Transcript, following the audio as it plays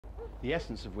The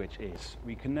essence of which is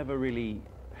we can never really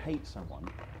hate someone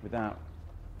without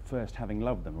first having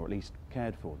loved them, or at least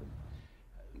cared for them.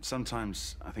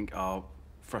 Sometimes I think our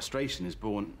frustration is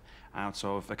born out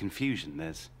of a confusion.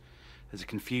 There's a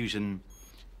confusion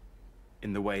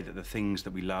in the way that the things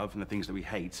that we love and the things that we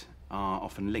hate are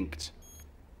often linked.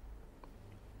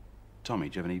 Tommy,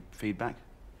 do you have any feedback?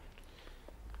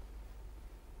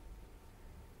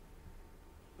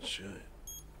 Sure.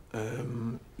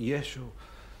 Yeah, sure.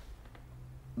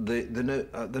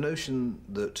 The notion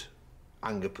that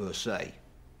anger per se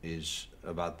is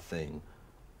a bad thing,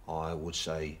 I would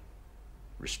say,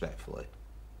 respectfully,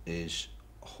 is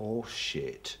horse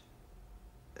shit.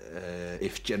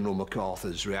 If General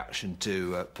MacArthur's reaction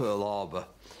to Pearl Harbor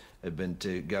had been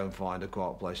to go and find a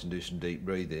quiet place and do some deep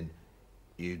breathing,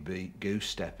 you'd be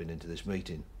goose-stepping into this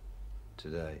meeting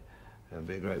today. There'd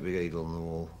be a great big eagle on the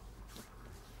wall.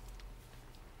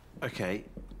 Okay.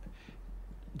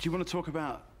 Do you want to talk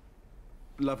about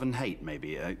love and hate,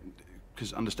 maybe?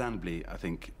 Because understandably, I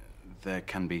think there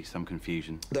can be some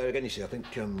confusion. There again, you see, I don't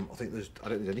think there's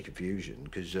any confusion,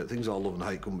 because things I love and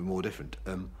hate couldn't be more different.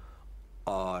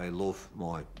 I love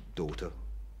my daughter,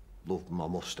 love my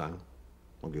Mustang,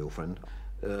 my girlfriend,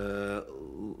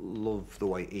 love the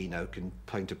way Eno can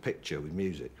paint a picture with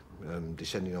music,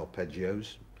 descending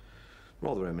arpeggios,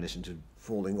 rather reminiscent of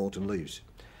falling autumn leaves.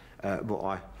 But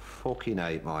I fucking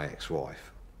hate my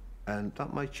ex-wife, and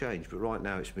that may change, but right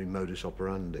now it's been modus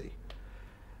operandi.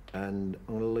 And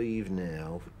I'm going to leave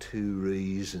now for two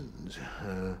reasons.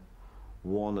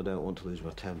 One, I don't want to lose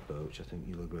my temper, which I think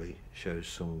you'll agree shows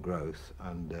some growth,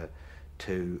 and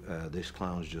two, this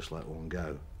clown's just let one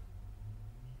go.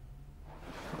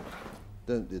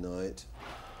 Don't deny it.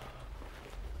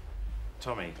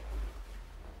 Tommy.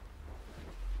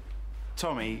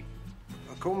 Tommy.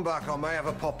 I'll come back, I may have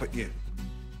a pop at you.